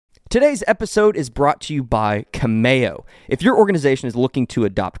Today's episode is brought to you by Cameo. If your organization is looking to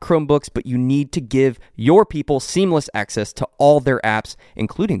adopt Chromebooks, but you need to give your people seamless access to all their apps,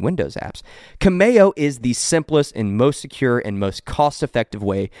 including Windows apps, Cameo is the simplest and most secure and most cost-effective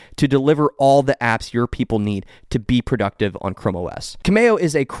way to deliver all the apps your people need to be productive on Chrome OS. Cameo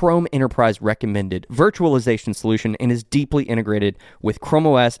is a Chrome Enterprise recommended virtualization solution and is deeply integrated with Chrome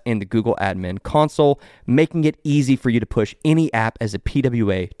OS and the Google Admin Console, making it easy for you to push any app as a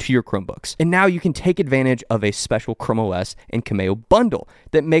PWA to your Chromebooks. And now you can take advantage of a special Chrome OS and Cameo bundle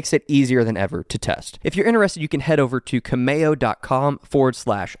that makes it easier than ever to test. If you're interested, you can head over to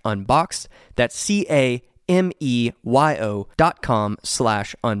cameo.com/unboxed. That's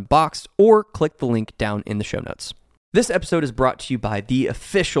cameo.com/unboxed, or click the link down in the show notes. This episode is brought to you by the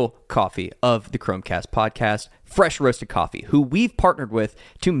official coffee of the Chromecast podcast, Fresh Roasted Coffee, who we've partnered with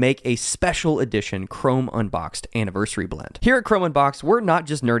to make a special edition Chrome Unboxed anniversary blend. Here at Chrome Unboxed, we're not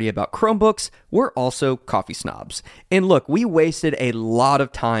just nerdy about Chromebooks, we're also coffee snobs. And look, we wasted a lot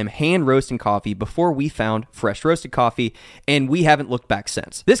of time hand roasting coffee before we found Fresh Roasted Coffee, and we haven't looked back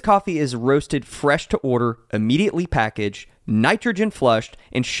since. This coffee is roasted fresh to order, immediately packaged, nitrogen flushed,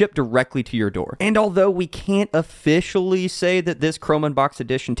 and shipped directly to your door. And although we can't officially say that this Chrome Unboxed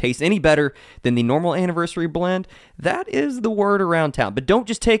edition tastes any better than the normal anniversary blend, that is the word around town. But don't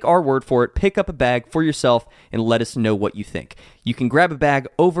just take our word for it. Pick up a bag for yourself and let us know what you think. You can grab a bag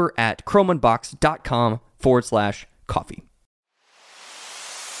over at chromeunboxed.com/coffee.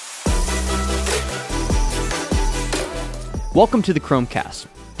 Welcome to the Chromecast,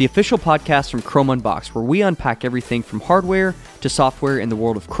 the official podcast from Chrome Unboxed, where we unpack everything from hardware to software in the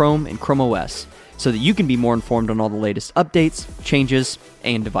world of Chrome and Chrome OS, so that you can be more informed on all the latest updates, changes,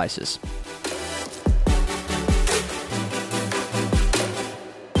 and devices.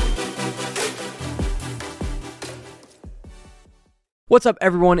 What's up,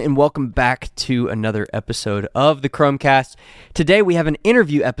 everyone, and welcome back to another episode of the Chromecast. Today, we have an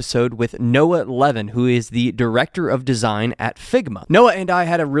interview episode with Noah Levin, who is the Director of Design at Figma. Noah and I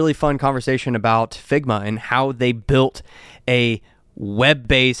had a really fun conversation about Figma and how they built a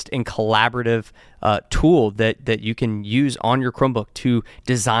web-based and collaborative tool that you can use on your Chromebook to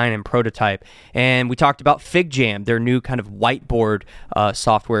design and prototype. And we talked about FigJam, their new kind of whiteboard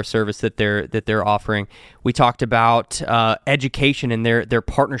software service that they're offering. We talked about education and their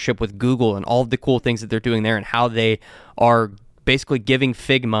partnership with Google and all of the cool things that they're doing there and how they are basically giving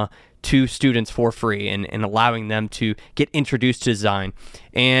Figma to students for free and allowing them to get introduced to design.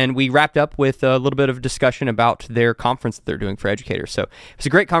 And we wrapped up with a little bit of discussion about their conference that they're doing for educators. So it's a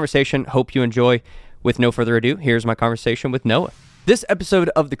great conversation. Hope you enjoy. With no further ado, here's my conversation with Noah. This episode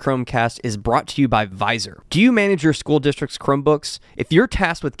of the Chromecast is brought to you by Visor. Do you manage your school district's Chromebooks? If you're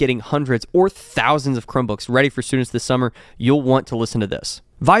tasked with getting hundreds or thousands of Chromebooks ready for students this summer, you'll want to listen to this.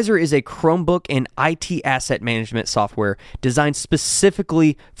 Visor is a Chromebook and IT asset management software designed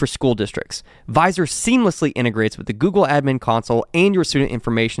specifically for school districts. Visor seamlessly integrates with the Google Admin Console and your student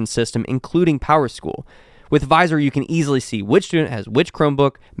information system, including PowerSchool. With Visor, you can easily see which student has which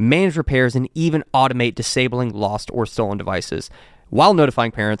Chromebook, manage repairs, and even automate disabling lost or stolen devices while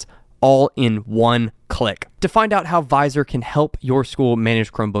notifying parents, all in one click. To find out how Visor can help your school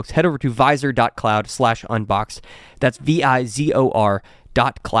manage Chromebooks, head over to visor.cloud/unboxed. That's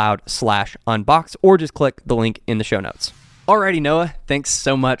VIZOR.cloud/unboxed, or just click the link in the show notes. Alrighty, Noah, thanks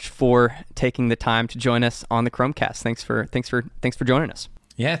so much for taking the time to join us on the Chromecast. Thanks for joining us.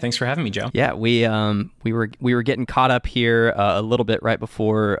 Yeah, thanks for having me, Joe. Yeah, we were getting caught up here a little bit right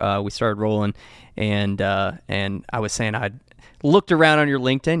before we started rolling, and I was saying I'd looked around on your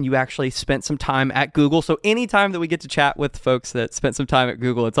LinkedIn. You actually spent some time at Google. So anytime that we get to chat with folks that spent some time at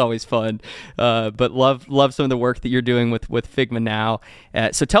Google, it's always fun. But love some of the work that you're doing with Figma now.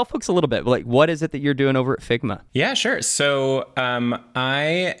 So tell folks a little bit, like, what is it that you're doing over at Figma? Yeah, sure. So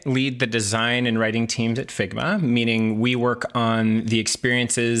I lead the design and writing teams at Figma, meaning we work on the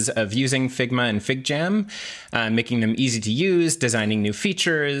experiences of using Figma and FigJam, making them easy to use, designing new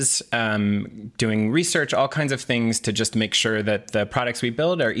features, doing research, all kinds of things to just make sure that the products we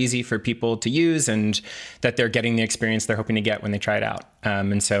build are easy for people to use and that they're getting the experience they're hoping to get when they try it out.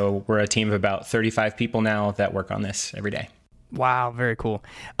 And so we're a team of about 35 people now that work on this every day. Wow, very cool.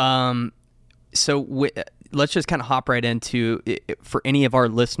 Let's just kind of hop right into it. For any of our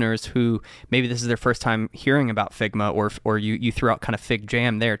listeners who maybe this is their first time hearing about Figma, or you threw out kind of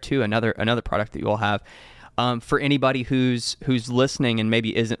FigJam there too, another product that you all have. For anybody who's listening and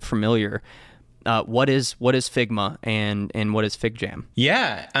maybe isn't familiar, what is Figma and what is FigJam?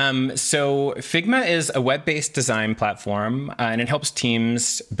 Yeah. So Figma is a web-based design platform, and it helps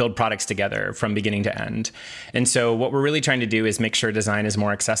teams build products together from beginning to end. And so what we're really trying to do is make sure design is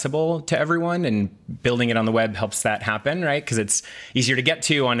more accessible to everyone, and building it on the web helps that happen, right? Because it's easier to get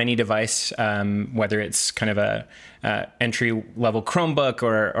to on any device, whether it's kind of a entry-level Chromebook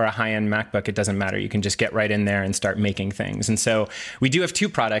or a high-end MacBook. It doesn't matter. You can just get right in there and start making things. And so we do have two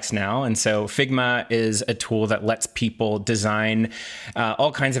products now. And so Figma is a tool that lets people design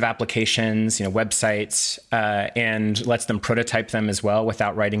all kinds of applications, websites, and lets them prototype them as well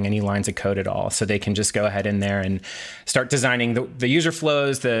without writing any lines of code at all. So they can just go ahead in there and start designing the user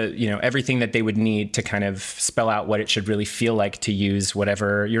flows, everything that they would need to kind of spell out what it should really feel like to use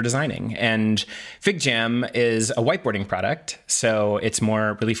whatever you're designing. And FigJam is a whiteboarding product. So it's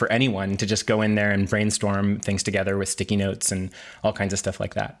more really for anyone to just go in there and brainstorm things together with sticky notes and all kinds of stuff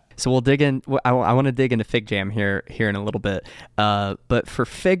like that. So we'll dig in. I want to dig into FigJam here in a little bit. But for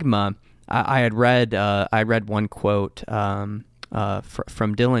Figma, I read one quote from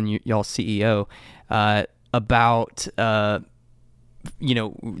Dylan, y'all's CEO, about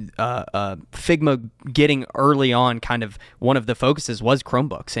Figma getting early on, kind of one of the focuses was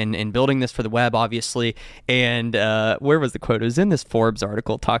Chromebooks and building this for the web, obviously. And where was the quote? It was in this Forbes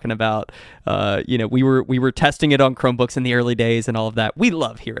article talking about, we were testing it on Chromebooks in the early days and all of that. We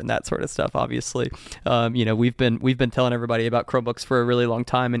love hearing that sort of stuff, obviously. We've been telling everybody about Chromebooks for a really long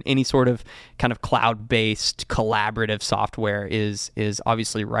time, and any sort of kind of cloud-based collaborative software is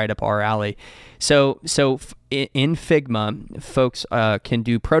obviously right up our alley. So in Figma, folks can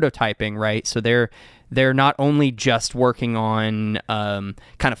do prototyping, right? So they're not only just working on kind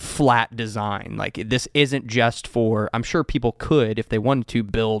of flat design. Like, this isn't just for, I'm sure people could, if they wanted to,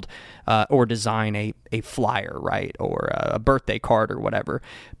 build or design a flyer, right, or a birthday card or whatever.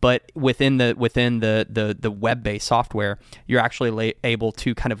 But within the web-based software, you're actually able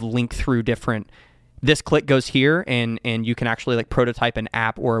to kind of link through different. This click goes here, and you can actually like prototype an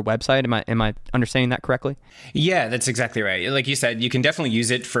app or a website. Am I understanding that correctly? Yeah, that's exactly right. Like you said, you can definitely use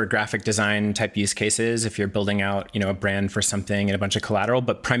it for graphic design type use cases if you're building out, a brand for something and a bunch of collateral.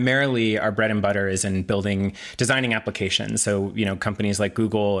 But primarily, our bread and butter is in designing applications. So, companies like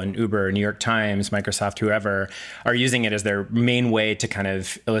Google and Uber, New York Times, Microsoft, whoever, are using it as their main way to kind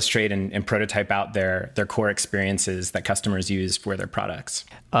of illustrate and prototype out their core experiences that customers use for their products.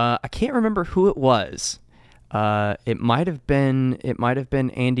 I can't remember who it was. It might have been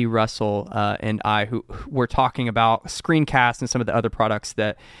Andy Russell and I who were talking about Screencast and some of the other products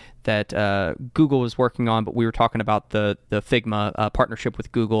that Google was working on, but we were talking about the Figma partnership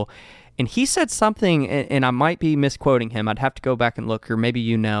with Google. And he said something, and I might be misquoting him. I'd have to go back and look, or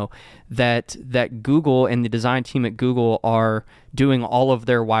maybe that Google and the design team at Google are doing all of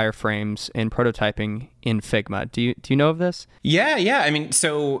their wireframes and prototyping in Figma. Do you know of this? Yeah. I mean,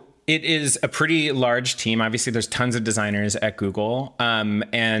 so it is a pretty large team. Obviously, there's tons of designers at Google.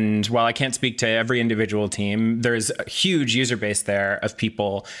 And while I can't speak to every individual team, there's a huge user base there of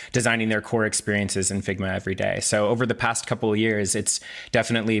people designing their core experiences in Figma every day. So over the past couple of years, it's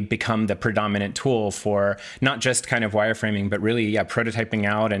definitely become the predominant tool for not just kind of wireframing, but really, prototyping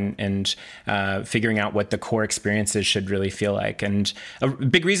out and figuring out what the core experiences should really feel like. And a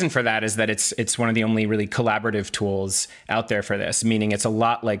big reason for that is that it's one of the only really collaborative tools out there for this, meaning it's a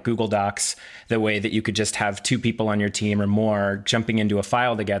lot like Google Docs, the way that you could just have two people on your team or more jumping into a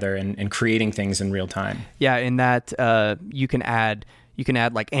file together and creating things in real time. Yeah, in that you can add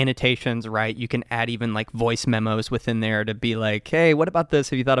like annotations, right? You can add even like voice memos within there to be like, hey, what about this?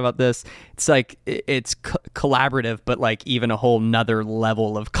 Have you thought about this? It's like it's collaborative, but like even a whole nother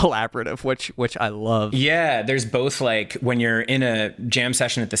level of collaborative, which I love. Yeah, there's both like when you're in a jam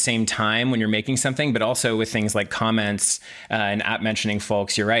session at the same time when you're making something, but also with things like comments and app mentioning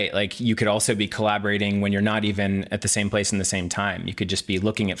folks. You're right. Like you could also be collaborating when you're not even at the same place in the same time. You could just be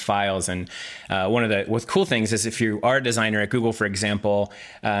looking at files. And one of the cool things is if you are a designer at Google, for example,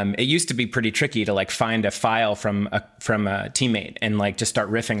 it used to be pretty tricky to like find a file from a teammate and like just start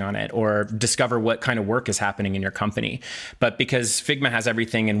riffing on it or discover what kind of work is happening in your company. But because Figma has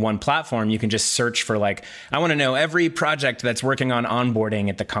everything in one platform, you can just search for like, I want to know every project that's working on onboarding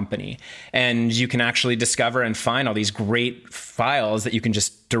at the company. And you can actually discover and find all these great files that you can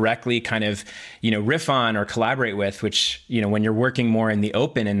just directly kind of, riff on or collaborate with, which, when you're working more in the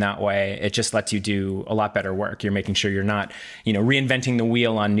open in that way, it just lets you do a lot better work. You're making sure you're not, reinventing the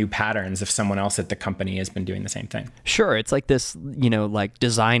wheel on new patterns if someone else at the company has been doing the same thing. Sure. It's like this, like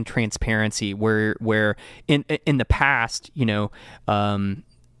design transparency where in the past,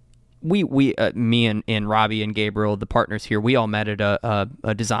 me and Robbie and Gabriel, the partners here, we all met at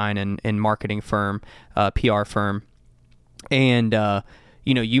a design and marketing firm, PR firm, and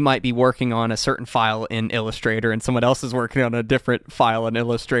you might be working on a certain file in Illustrator and someone else is working on a different file in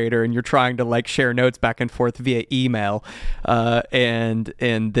Illustrator, and you're trying to like share notes back and forth via email, and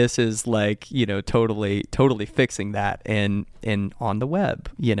this is like totally fixing that and on the web,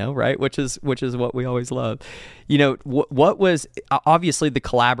 right, which is what we always love. What was obviously the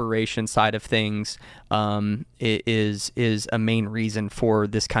collaboration side of things is a main reason for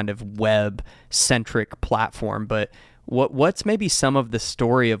this kind of web centric platform, but what's maybe some of the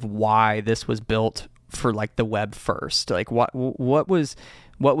story of why this was built for like the web first? Like what was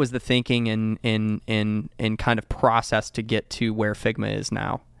the thinking and kind of process to get to where Figma is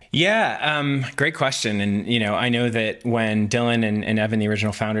now? Yeah, great question. And, I know that when Dylan and Evan, the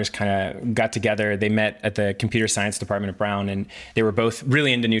original founders, kind of got together, they met at the computer science department at Brown, and they were both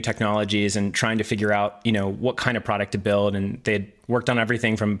really into new technologies and trying to figure out, what kind of product to build. And they had worked on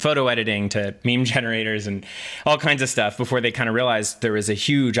everything from photo editing to meme generators and all kinds of stuff before they kind of realized there was a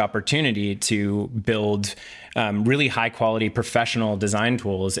huge opportunity to build really high quality professional design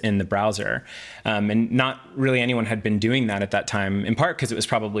tools in the browser. And not really anyone had been doing that at that time, in part because it was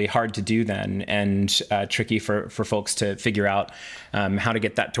probably hard to do then and tricky for folks to figure out how to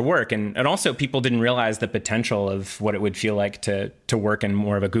get that to work. And also people didn't realize the potential of what it would feel like to work in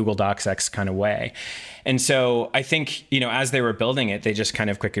more of a Google Docs-X kind of way. And so I think, as they were building it, they just kind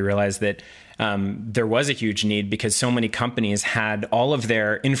of quickly realized that there was a huge need because so many companies had all of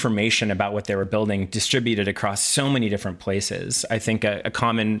their information about what they were building distributed across so many different places. I think a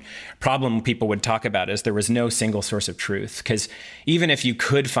common problem people would talk about is there was no single source of truth, because even if you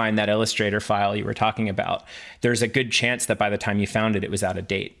could find that Illustrator file you were talking about, there's a good chance that by the time you found it, it was out of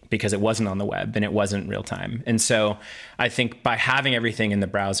date because it wasn't on the web and it wasn't real time. And so I think by having everything in the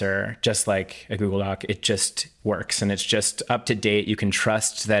browser, just like a Google Doc, it just works and it's just up to date. You can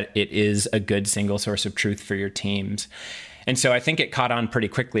trust that it is a good single source of truth for your teams. And so I think it caught on pretty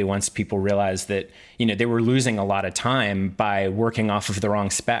quickly once people realized that, they were losing a lot of time by working off of the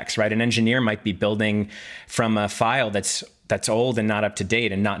wrong specs, right? An engineer might be building from a file that's old and not up to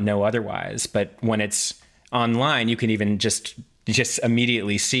date and not know otherwise. But when it's online, you can even just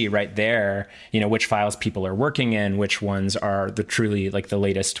immediately see right there, which files people are working in, which ones are the truly like the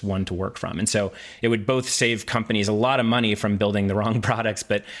latest one to work from. And so it would both save companies a lot of money from building the wrong products,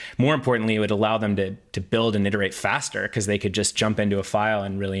 but more importantly, it would allow them to build and iterate faster because they could just jump into a file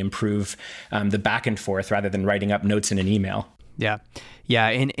and really improve the back and forth rather than writing up notes in an email. Yeah. Yeah.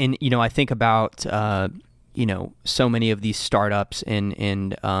 And I think about, so many of these startups and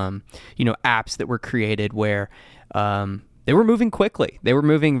apps that were created where, they were moving quickly. They were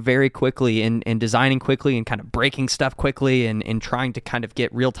moving very quickly and designing quickly and kind of breaking stuff quickly and trying to kind of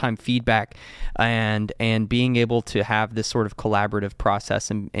get real-time feedback and being able to have this sort of collaborative process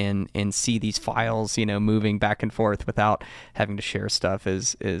and see these files, moving back and forth without having to share stuff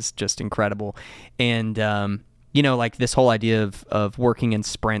is just incredible. And, like this whole idea of working in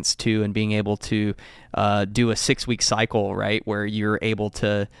sprints too and being able to do a 6-week cycle, right, where you're able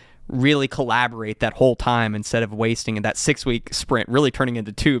to really collaborate that whole time instead of wasting that 6-week sprint really turning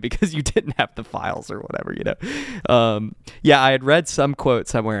into 2 because you didn't have the files or whatever, I had read some quote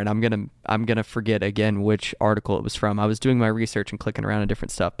somewhere, and I'm gonna forget again which article it was from. I was doing my research and clicking around on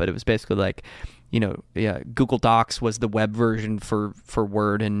different stuff, but it was basically like, Google Docs was the web version for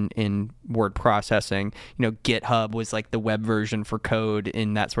Word and word processing. GitHub was like the web version for code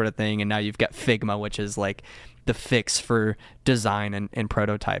and that sort of thing. And now you've got Figma, which is like the fix for design and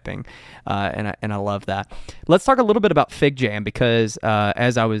prototyping. And I love that. Let's talk a little bit about FigJam because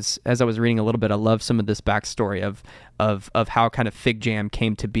as I was reading a little bit, I love some of this backstory of how kind of FigJam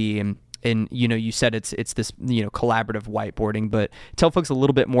came to be. And you said it's this collaborative whiteboarding, but tell folks a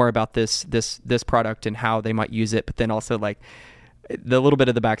little bit more about this product and how they might use it, but then also like the little bit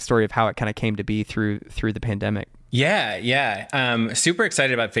of the backstory of how it kind of came to be through the pandemic. Yeah. Super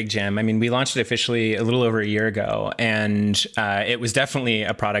excited about FigJam. I mean, we launched it officially a little over a year ago, and it was definitely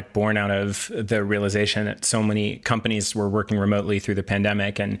a product born out of the realization that so many companies were working remotely through the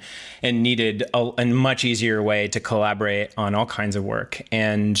pandemic and needed a much easier way to collaborate on all kinds of work.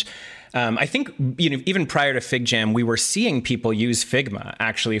 And I think, even prior to FigJam, we were seeing people use Figma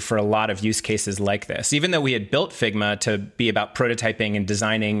actually for a lot of use cases like this. Even though we had built Figma to be about prototyping and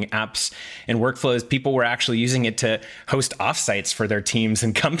designing apps and workflows, people were actually using it to host offsites for their teams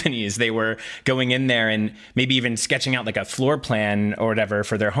and companies. They were going in there and maybe even sketching out like a floor plan or whatever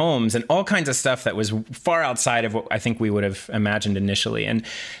for their homes and all kinds of stuff that was far outside of what I think we would have imagined initially. And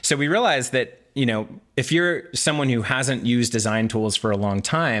so we realized that if you're someone who hasn't used design tools for a long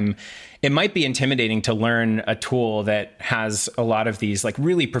time, it might be intimidating to learn a tool that has a lot of these like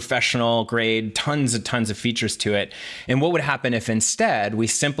really professional grade, tons of features to it. And what would happen if instead we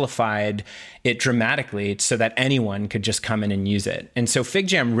simplified it dramatically so that anyone could just come in and use it? And so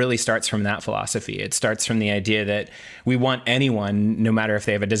FigJam really starts from that philosophy. It starts from the idea that we want anyone, no matter if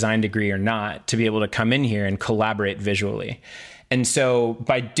they have a design degree or not, to be able to come in here and collaborate visually. And so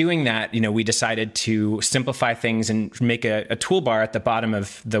by doing that, we decided to simplify things and make a toolbar at the bottom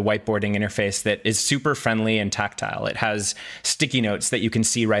of the whiteboarding interface that is super friendly and tactile. It has sticky notes that you can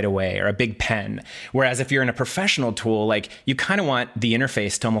see right away, or a big pen. Whereas if you're in a professional tool, like, you kind of want the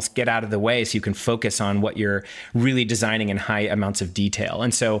interface to almost get out of the way so you can focus on what you're really designing in high amounts of detail.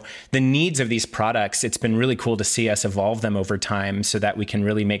 And so the needs of these products, it's been really cool to see us evolve them over time so that we can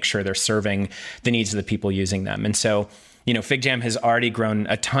really make sure they're serving the needs of the people using them. And so FigJam has already grown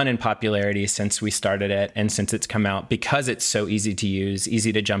a ton in popularity since we started it and since it's come out, because it's so easy to use,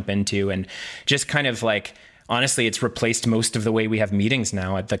 easy to jump into, and just kind of like, honestly, it's replaced most of the way we have meetings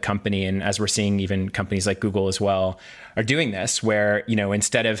now at the company. And as we're seeing, even companies like Google as well are doing this, where,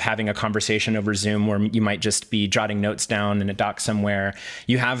 instead of having a conversation over Zoom where you might just be jotting notes down in a doc somewhere,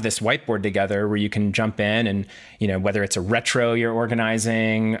 you have this whiteboard together where you can jump in and, whether it's a retro you're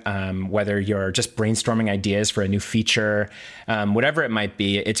organizing, whether you're just brainstorming ideas for a new feature, whatever it might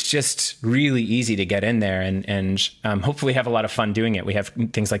be, it's just really easy to get in there and hopefully have a lot of fun doing it. We have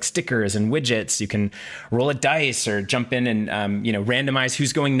things like stickers and widgets. You can roll a dice or jump in and, randomize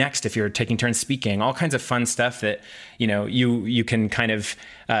who's going next if you're taking turns speaking, all kinds of fun stuff that, you can kind of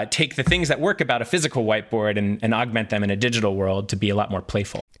take the things that work about a physical whiteboard and augment them in a digital world to be a lot more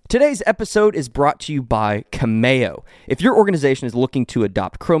playful. Today's episode is brought to you by Cameo. If your organization is looking to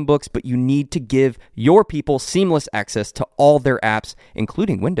adopt Chromebooks, but you need to give your people seamless access to all their apps,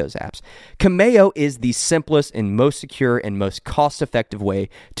 including Windows apps, Cameo is the simplest and most secure and most cost-effective way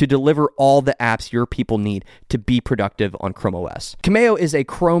to deliver all the apps your people need to be productive on Chrome OS. Cameo is a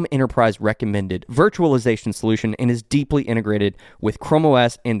Chrome Enterprise recommended virtualization solution and is deeply integrated with Chrome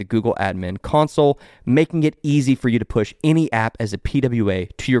OS and the Google Admin Console, making it easy for you to push any app as a PWA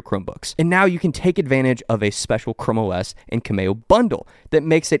to your Chromebooks. And now you can take advantage of a special Chrome OS and Cameo bundle that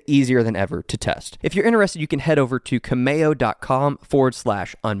makes it easier than ever to test. If you're interested, you can head over to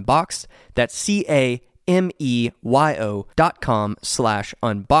cameo.com/unboxed. That's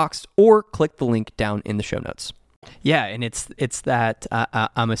cameo.com/unboxed, or click the link down in the show notes. Yeah, and it's that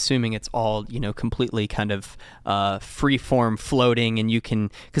I'm assuming it's all completely kind of free form floating, and you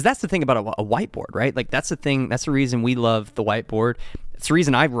can, because that's the thing about a whiteboard, right? Like that's the reason we love the whiteboard. It's the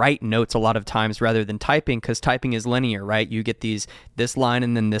reason I write notes a lot of times rather than typing, because typing is linear, right? You get this line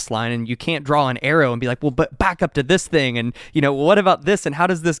and then this line, and you can't draw an arrow and be like, well, but back up to this thing, and what about this, and how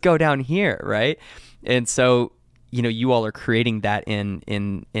does this go down here, right? And so you all are creating that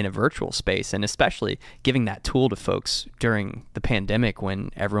in a virtual space, and especially giving that tool to folks during the pandemic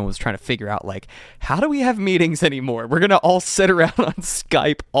when everyone was trying to figure out, like, how do we have meetings anymore? We're gonna all sit around on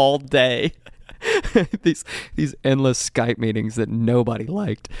Skype all day. these endless Skype meetings that nobody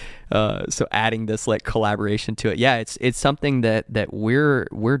liked. So adding this like collaboration to it, yeah, it's something that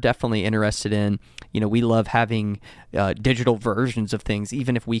we're definitely interested in. We love having digital versions of things,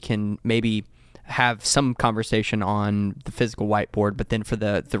 even if we can maybe have some conversation on the physical whiteboard, but then for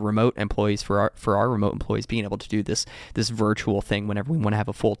the remote employees, for our remote employees, being able to do this virtual thing whenever we want to have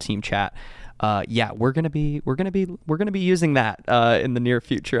a full team chat. Yeah, we're gonna be using that in the near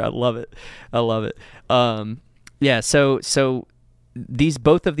future. I love it. Yeah. So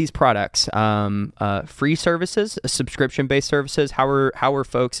both of these products, free services, subscription-based services. How are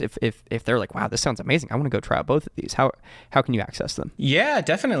folks, if they're like, wow, this sounds amazing, I want to go try out both of these, how can you access them? Yeah,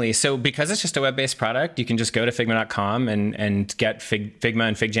 definitely. So because it's just a web-based product, you can just go to figma.com and get Figma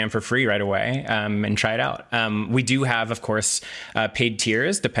and FigJam for free right away, and try it out. We do have, of course, paid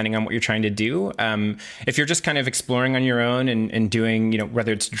tiers depending on what you're trying to do. If you're just kind of exploring on your own and doing,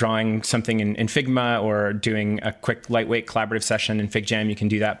 whether it's drawing something in Figma or doing a quick lightweight collaborative session in FigJam, you can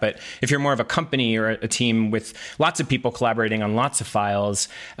do that. But if you're more of a company or a team with lots of people collaborating on lots of files,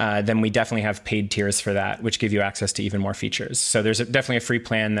 then we definitely have paid tiers for that, which give you access to even more features. So there's definitely a free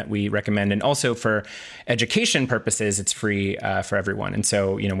plan that we recommend. And also for education purposes, it's free for everyone. And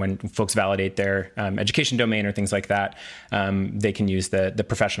so, when folks validate their education domain or things like that, they can use the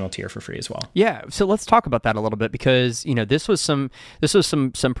professional tier for free as well. Yeah. So let's talk about that a little bit, because, this was some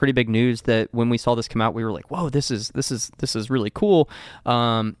pretty big news that when we saw this come out, we were like, whoa, this is really cool.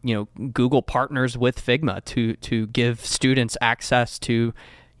 Google partners with Figma to give students access to,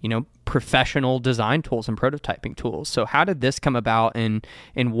 professional design tools and prototyping tools. So how did this come about, and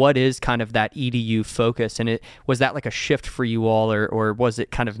what is kind of that EDU focus? And was that like a shift for you all, or was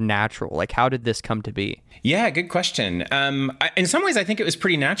it kind of natural? Like, how did this come to be? Yeah, good question. In some ways, I think it was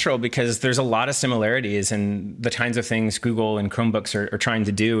pretty natural because there's a lot of similarities in the kinds of things Google and Chromebooks are trying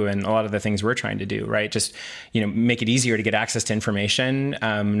to do, and a lot of the things we're trying to do, right? Just, make it easier to get access to information,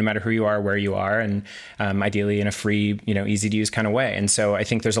 no matter who you are, where you are, and ideally in a free, easy to use kind of way. And so I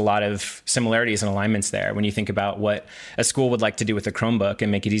think there's a lot of similarities and alignments there when you think about what a school would like to do with a Chromebook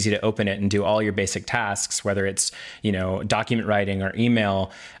and make it easy to open it and do all your basic tasks, whether it's, document writing or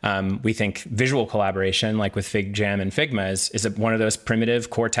email. We think visual collaboration, like with FigJam and Figma, is one of those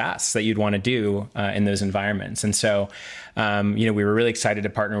primitive core tasks that you'd want to do in those environments. And so, we were really excited to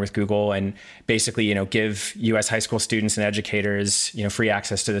partner with Google and basically, give US high school students and educators, free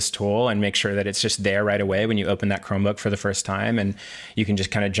access to this tool and make sure that it's just there right away when you open that Chromebook for the first time, and you can just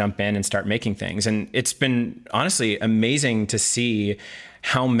kind of jump in and start making things. And it's been honestly amazing to see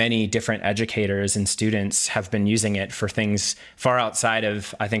how many different educators and students have been using it for things far outside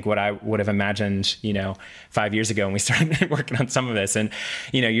of, I think, what I would have imagined, 5 years ago when we started working on some of this. And,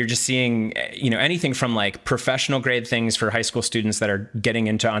 you're just seeing, anything from like professional grade things for high school students that are getting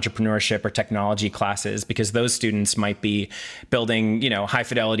into entrepreneurship or technology classes, because those students might be building, high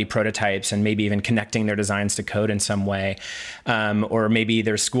fidelity prototypes and maybe even connecting their designs to code in some way. Or maybe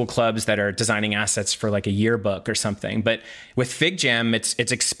there's school clubs that are designing assets for like a yearbook or something. But with FigJam,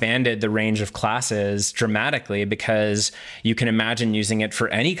 it's expanded the range of classes dramatically, because you can imagine using it for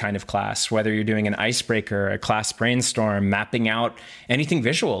any kind of class, whether you're doing an icebreaker, a class brainstorm, mapping out anything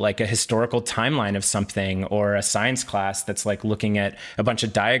visual, like a historical timeline of something, or a science class that's like looking at a bunch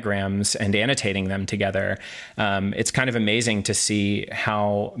of diagrams and annotating them together. It's kind of amazing to see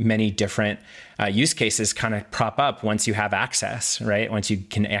how many different use cases kind of prop up once you have access, right? Once you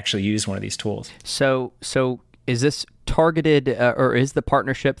can actually use one of these tools. So is this targeted, or is the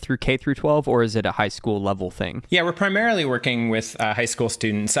partnership through K through 12, or is it a high school level thing? Yeah, we're primarily working with high school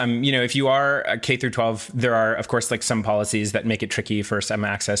students. If you are K through 12, there are, of course, like some policies that make it tricky for some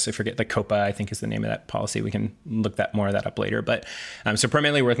access. I forget, the COPA, I think is the name of that policy. We can look more of that up later. But so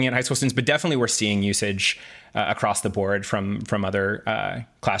primarily working at high school students, but definitely we're seeing usage across the board from other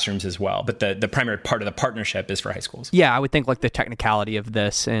classrooms as well. But the primary part of the partnership is for high schools. Yeah, I would think like the technicality of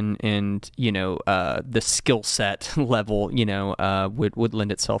this and the skill set level, would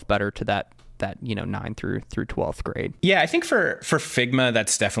lend itself better to that 9 through 12th grade. Yeah, I think for Figma,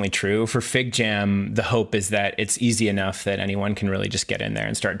 that's definitely true. For FigJam, the hope is that it's easy enough that anyone can really just get in there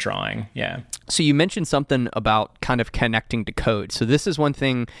and start drawing. Yeah. So you mentioned something about kind of connecting to code. So this is one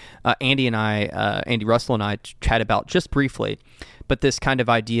thing Andy Russell and I chat about just briefly, but this kind of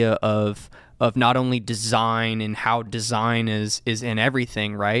idea of not only design and how design is in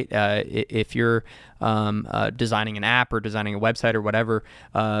everything, right? If you're designing an app or designing a website or whatever,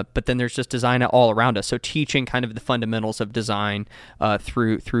 but then there's just design all around us. So teaching kind of the fundamentals of design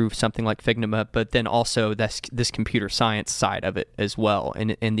through something like Figma, but then also this computer science side of it as well,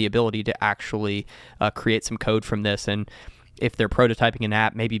 and the ability to actually create some code from this. And if they're prototyping an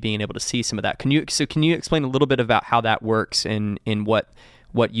app, maybe being able to see some of that. Can you explain a little bit about how that works and what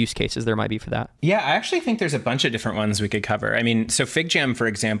use cases there might be for that? Yeah, I actually think there's a bunch of different ones we could cover. I mean, so FigJam, for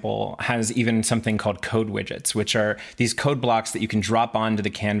example, has even something called code widgets, which are these code blocks that you can drop onto the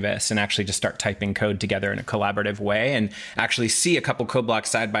canvas and actually just start typing code together in a collaborative way and actually see a couple code blocks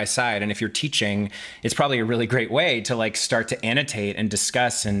side by side. And if you're teaching, it's probably a really great way to like start to annotate and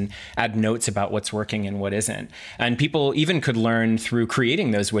discuss and add notes about what's working and what isn't. And people even could learn through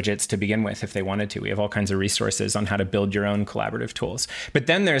creating those widgets to begin with if they wanted to. We have all kinds of resources on how to build your own collaborative tools. But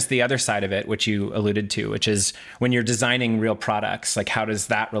then there's the other side of it, which you alluded to, which is when you're designing real products, like how does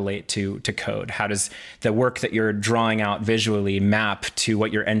that relate to code? How does the work that you're drawing out visually map to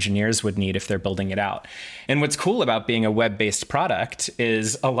what your engineers would need if they're building it out? And what's cool about being a web-based product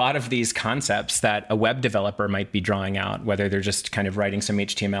is a lot of these concepts that a web developer might be drawing out, whether they're just kind of writing some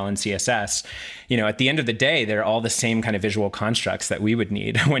HTML and CSS, at the end of the day, they're all the same kind of visual constructs that we would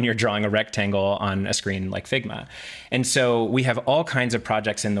need when you're drawing a rectangle on a screen like Figma. And so we have all kinds of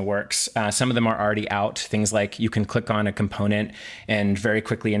projects in the works. Some of them are already out. Things like you can click on a component and very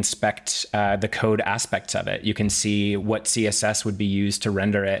quickly inspect the code aspects of it. You can see what CSS would be used to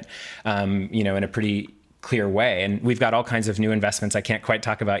render it, in a pretty clear way. And we've got all kinds of new investments I can't quite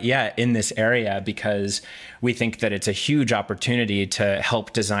talk about yet in this area, because we think that it's a huge opportunity to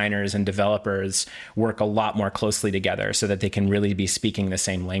help designers and developers work a lot more closely together so that they can really be speaking the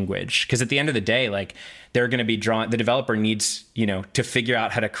same language. Because at the end of the day, like they're going to be the developer needs, to figure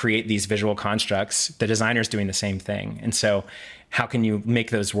out how to create these visual constructs. The designer's doing the same thing. And so how can you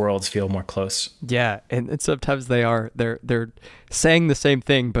make those worlds feel more close? Yeah, and sometimes they're saying the same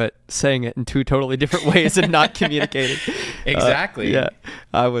thing, but saying it in two totally different ways and not communicating. Exactly. Yeah,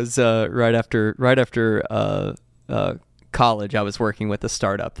 I was right after college, I was working with a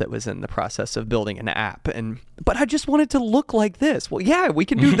startup that was in the process of building an app, but I just wanted to look like this. Well, yeah, we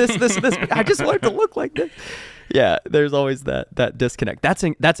can do this. I just wanted to look like this. Yeah, there's always that disconnect.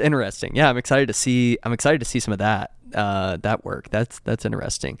 That's interesting. Yeah, I'm excited to see some of that work. That's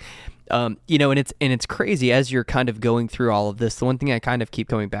interesting. And it's crazy as you're kind of going through all of this. The one thing I kind of keep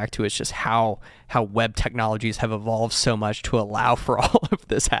going back to is just how web technologies have evolved so much to allow for all of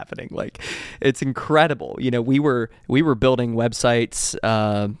this happening. Like, it's incredible. We were building websites.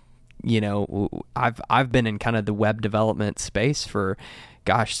 I've been in kind of the web development space for,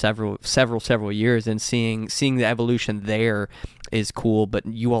 gosh, several years, and seeing the evolution there is cool. But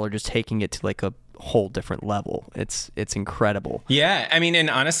you all are just taking it to like a whole different level. It's incredible. Yeah. I mean, and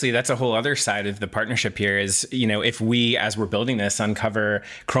honestly, that's a whole other side of the partnership here is, if we, as we're building this, uncover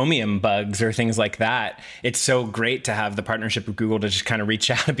Chromium bugs or things like that, it's so great to have the partnership with Google to just kind of reach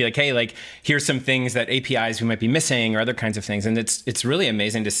out and be like, hey, like, here's some things that APIs we might be missing or other kinds of things. And it's really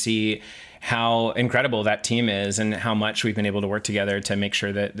amazing to see how incredible that team is and how much we've been able to work together to make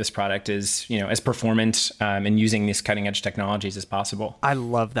sure that this product is, as performant and using these cutting edge technologies as possible. I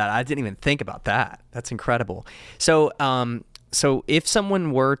love that. I didn't even think about that. That's incredible. So if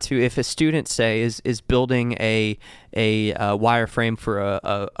a student, say, is building a wireframe for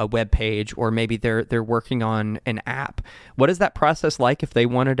a web page, or maybe they're working on an app, what is that process like if they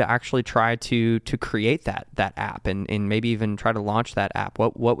wanted to actually try to create that app and maybe even try to launch that app?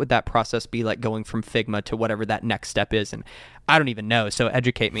 What would that process be like, going from Figma to whatever that next step is? And I don't even know, so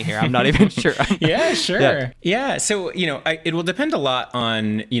educate me here. I'm not even sure. Yeah, sure. Yeah. So, it will depend a lot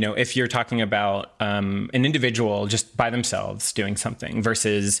on, if you're talking about an individual just by themselves doing something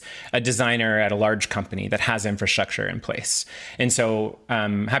versus a designer at a large company that has infrastructure in place. And so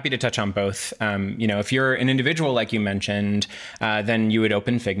happy to touch on both. If you're an individual, like you mentioned, then you would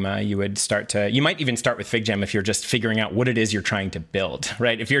open Figma. You might even start with FigJam if you're just figuring out what it is you're trying to build,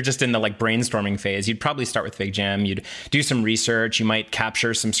 right? If you're just in the brainstorming phase, you'd probably start with FigJam. You'd do some research. You might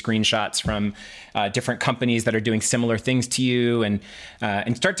capture some screenshots from different companies that are doing similar things to you, and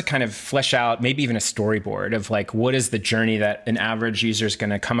start to kind of flesh out maybe even a storyboard of like, what is the journey that an average user is going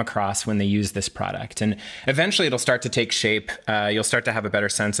to come across when they use this product. And eventually it'll start to take shape. You'll start to have a better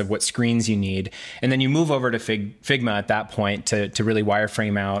sense of what screens you need. And then you move over to Figma at that point to really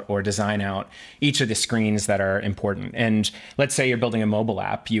wireframe out or design out each of the screens that are important. And let's say you're building a mobile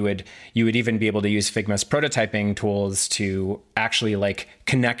app, you would even be able to use Figma's prototyping tools to actually like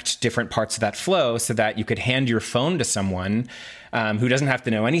connect different parts of that flow so that you could hand your phone to someone who doesn't have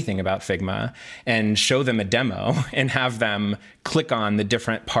to know anything about Figma and show them a demo and have them click on the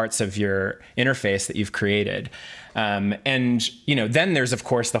different parts of your interface that you've created. Then there's, of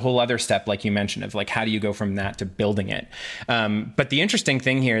course, the whole other step, like you mentioned, of like, how do you go from that to building it? But the interesting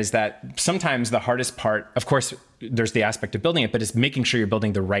thing here is that sometimes the hardest part, of course, there's the aspect of building it, but it's making sure you're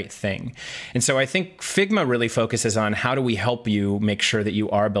building the right thing. And so I think Figma really focuses on how do we help you make sure that you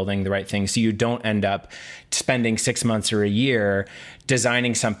are building the right thing so you don't end up spending 6 months or a year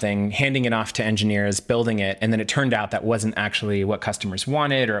designing something, handing it off to engineers, building it, and then it turned out that wasn't actually what customers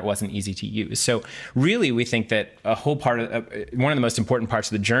wanted or it wasn't easy to use. So really, we think that a whole part of one of the most important parts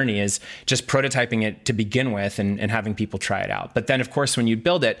of the journey is just prototyping it to begin with and having people try it out. But then, of course, when you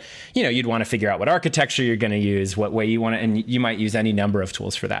build it, you'd want to figure out what architecture you're going to use, what way you want to, and you might use any number of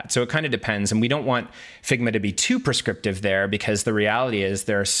tools for that. So it kind of depends. And we don't want Figma to be too prescriptive there, because the reality is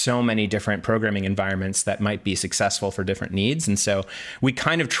there are so many different programming environments that might be successful for different needs. And so we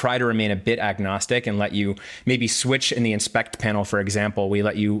kind of try to remain a bit agnostic and let you maybe switch in the inspect panel. For example, we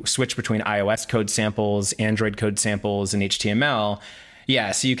let you switch between iOS code samples, Android code samples, and HTML.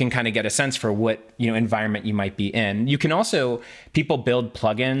 Yeah, so you can kind of get a sense for what environment you might be in. You can also, people build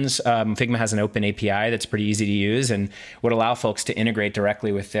plugins. Figma has an open API that's pretty easy to use and would allow folks to integrate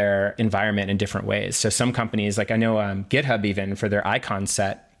directly with their environment in different ways. So some companies, like I know GitHub even, for their icon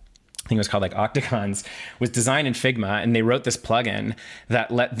set, I think it was called like Octagons, was designed in Figma, and they wrote this plugin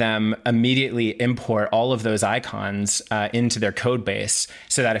that let them immediately import all of those icons into their code base,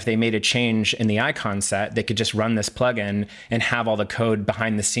 so that if they made a change in the icon set, they could just run this plugin and have all the code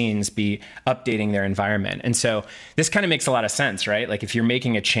behind the scenes be updating their environment. And so this kind of makes a lot of sense, right? Like if you're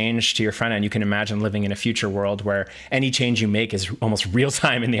making a change to your front end, you can imagine living in a future world where any change you make is almost real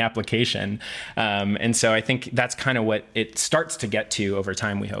time in the application. And so I think that's kind of what it starts to get to over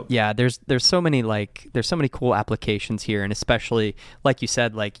time, we hope. Yeah. There's so many cool applications here, and especially like you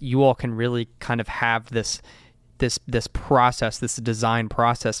said, like you all can really kind of have this this process, this design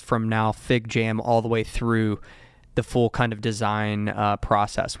process from now FigJam all the way through the full kind of design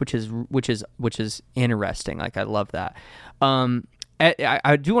process, which is interesting. Like, I love that.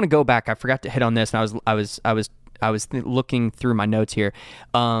 I do want to go back. I forgot to hit on this, and I was looking through my notes here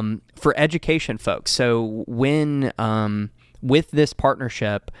for education folks. So when with this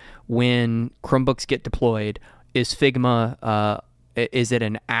partnership, when Chromebooks get deployed, is Figma is it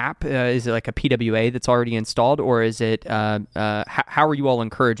an app? Is it like a PWA that's already installed, or is it? How are you all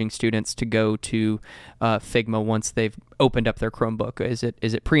encouraging students to go to Figma once they've opened up their Chromebook? Is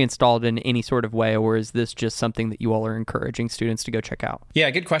it pre-installed in any sort of way, or is this just something that you all are encouraging students to go check out? Yeah,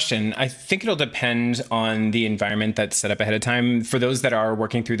 good question. I think it'll depend on the environment that's set up ahead of time. For those that are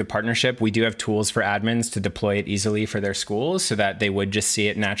working through the partnership, we do have tools for admins to deploy it easily for their schools so that they would just see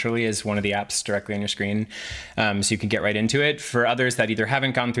it naturally as one of the apps directly on your screen, so you can get right into it. For others that either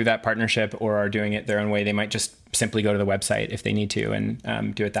haven't gone through that partnership or are doing it their own way, they might just simply go to the website if they need to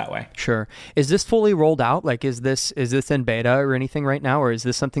and do it that way. Sure. Is this fully rolled out? Like, is this in beta or anything right now, or is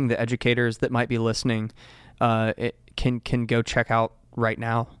this something that educators that might be listening can go check out right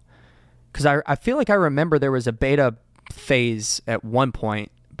now? Because I feel like I remember there was a beta phase at one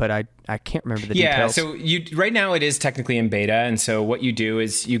point, but I can't remember the details. Yeah, so right now it is technically in beta. And so what you do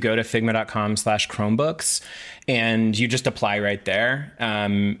is you go to figma.com/Chromebooks and you just apply right there.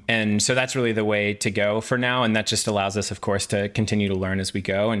 And so that's really the way to go for now. And that just allows us, of course, to continue to learn as we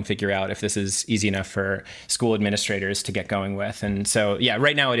go and figure out if this is easy enough for school administrators to get going with. And so, yeah,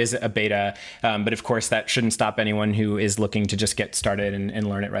 right now it is a beta. But of course, that shouldn't stop anyone who is looking to just get started and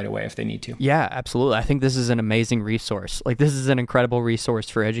learn it right away if they need to. Yeah, absolutely. I think this is an amazing resource. Like, this is an incredible resource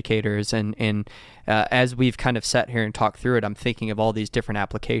for educators. And as we've kind of sat here and talked through it, I'm thinking of all these different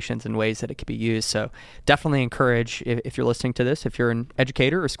applications and ways that it could be used. So definitely encourage, if you're listening to this, if you're an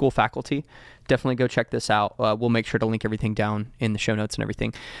educator or school faculty, definitely go check this out. We'll make sure to link everything down in the show notes and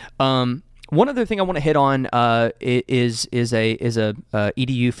everything. One other thing I want to hit on is a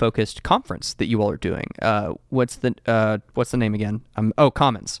EDU focused conference that you all are doing. What's the name again?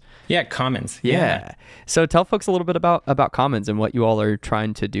 Commons. Yeah, Commons. Yeah. So tell folks a little bit about Commons and what you all are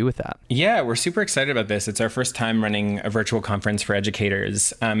trying to do with that. Yeah, we're super excited about this. It's our first time running a virtual conference for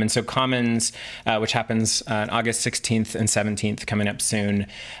educators. And so Commons, which happens on August 16th and 17th, coming up soon,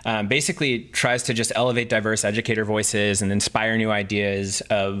 basically tries to just elevate diverse educator voices and inspire new ideas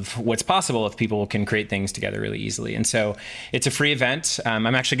of what's possible if people can create things together really easily. And so it's a free event. I'm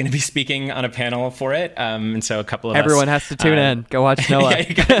actually going to be speaking on a panel for it. And so a couple of Everyone has to tune in. Go watch Noah. Yeah,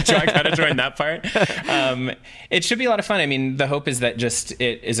 you gotta join that part. It should be a lot of fun. I mean, the hope is that just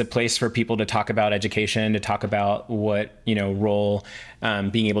it is a place for people to talk about education, to talk about what, role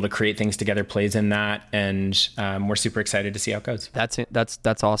being able to create things together plays in that. And we're super excited to see how it goes.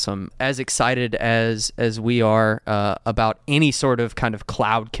 That's awesome. As excited as we are about any sort of kind of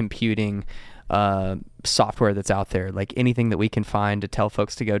cloud computing software that's out there, like anything that we can find to tell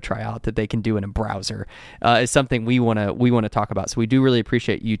folks to go try out that they can do in a browser, is something we want to talk about. So we do really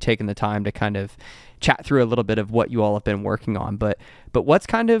appreciate you taking the time to kind of chat through a little bit of what you all have been working on. But what's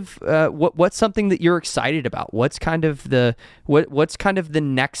kind of what's something that you're excited about? What's kind of the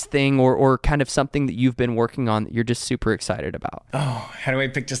next thing or kind of something that you've been working on that you're just super excited about? Oh, how do I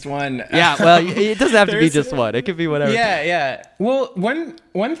pick just one? Yeah, well, it doesn't have to be just one. It could be whatever. Yeah. Well,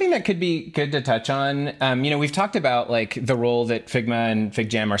 one thing that could be good to touch on, we've talked about like the role that Figma and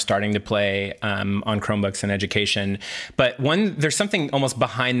FigJam are starting to play on Chromebooks and education. But there's something almost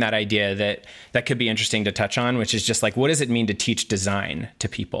behind that idea that could be interesting to touch on, which is just like, what does it mean to teach design to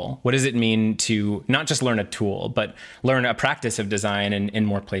people? What does it mean to not just learn a tool, but learn a practice of design in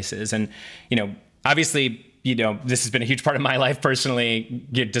more places? And, obviously, this has been a huge part of my life personally,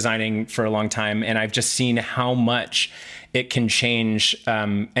 designing for a long time. And I've just seen how much it can change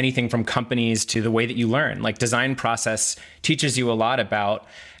anything from companies to the way that you learn. Like, design process teaches you a lot about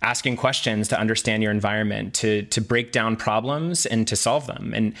asking questions to understand your environment, to break down problems and to solve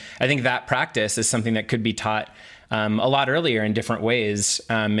them. And I think that practice is something that could be taught a lot earlier in different ways.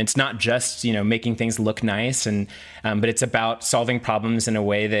 It's not just, making things look nice, but it's about solving problems in a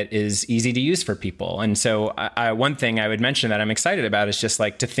way that is easy to use for people. And so one thing I would mention that I'm excited about is just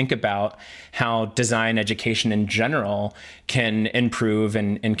like to think about how design education in general can improve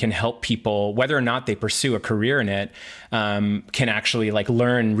and can help people, whether or not they pursue a career in it, can actually like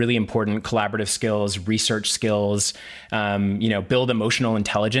learn really important collaborative skills, research skills, build emotional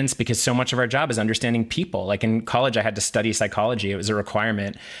intelligence, because so much of our job is understanding people. Like in college college, I had to study psychology. It was a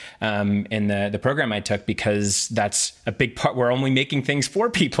requirement in the program I took, because that's a big part. We're only making things for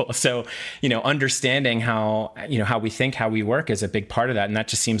people. So, understanding how we think, how we work is a big part of that. And that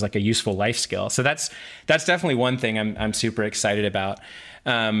just seems like a useful life skill. So that's definitely one thing I'm super excited about.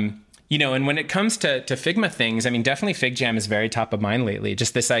 And when it comes to Figma things, I mean, definitely FigJam is very top of mind lately.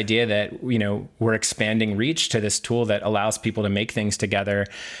 Just this idea that, we're expanding reach to this tool that allows people to make things together.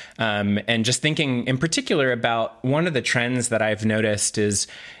 And just thinking in particular about one of the trends that I've noticed is,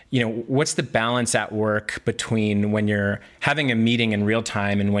 what's the balance at work between when you're having a meeting in real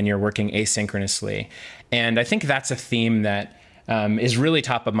time and when you're working asynchronously? And I think that's a theme that is really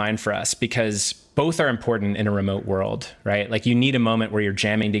top of mind for us, because both are important in a remote world, right? Like, you need a moment where you're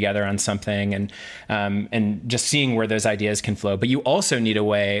jamming together on something and just seeing where those ideas can flow. But you also need a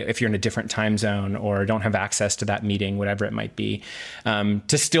way, if you're in a different time zone or don't have access to that meeting, whatever it might be,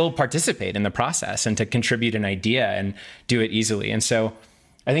 to still participate in the process and to contribute an idea and do it easily. And so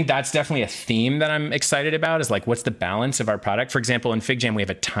I think that's definitely a theme that I'm excited about, is like, what's the balance of our product? For example, in FigJam, we have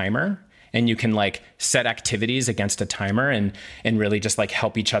a timer. And you can set activities against a timer and really just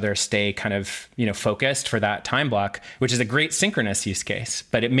help each other stay kind of, focused for that time block, which is a great synchronous use case,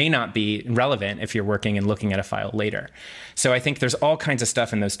 but it may not be relevant if you're working and looking at a file later. So I think there's all kinds of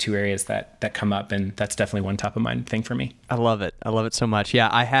stuff in those two areas that come up, and that's definitely one top of mind thing for me. I love it. I love it so much. Yeah,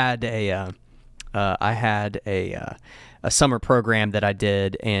 I had a summer program that I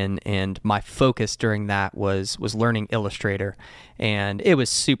did, and my focus during that was learning Illustrator, and it was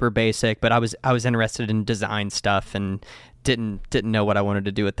super basic, but I was interested in design stuff and didn't know what I wanted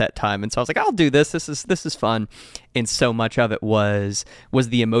to do at that time, and so I was like, I'll do this. This is fun, and so much of it was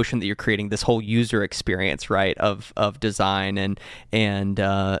the emotion that you're creating, this whole user experience, right, of design and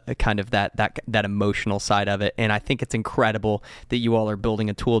kind of that emotional side of it. And I think it's incredible that you all are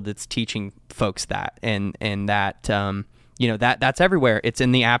building a tool that's teaching folks that, and that that's everywhere. It's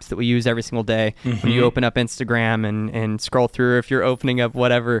in the apps that we use every single day. Mm-hmm. When you open up Instagram and scroll through, if you're opening up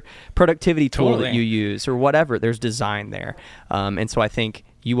whatever productivity tool that you use or whatever, there's design there. And so I think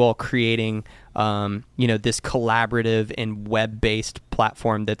you all creating, this collaborative and web-based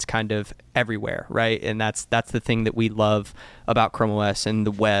platform that's kind of everywhere, right? And that's the thing that we love about Chrome OS and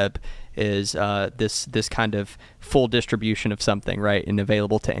the web is this kind of full distribution of something, right? And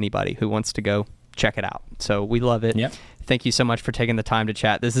available to anybody who wants to go check it out. So we love it. Yep. Thank you so much for taking the time to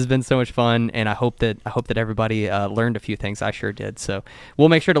chat. This has been so much fun, and I hope that everybody learned a few things. I sure did. So we'll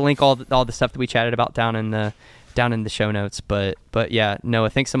make sure to link all the stuff that we chatted about down in the show notes. But yeah,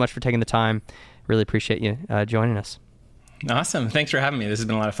 Noah, thanks so much for taking the time. Really appreciate you joining us. Awesome. Thanks for having me. This has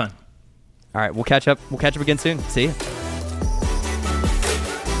been a lot of fun. All right, we'll catch up again soon. See you.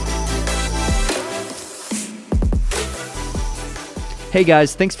 Hey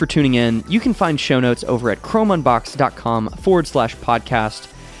guys, thanks for tuning in. You can find show notes over at chromeunboxed.com/podcast.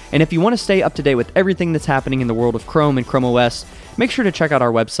 And if you want to stay up to date with everything that's happening in the world of Chrome and Chrome OS, make sure to check out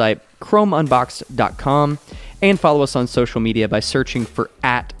our website, chromeunboxed.com, and follow us on social media by searching for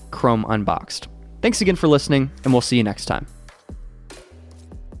 @ChromeUnboxed. Thanks again for listening, and we'll see you next time.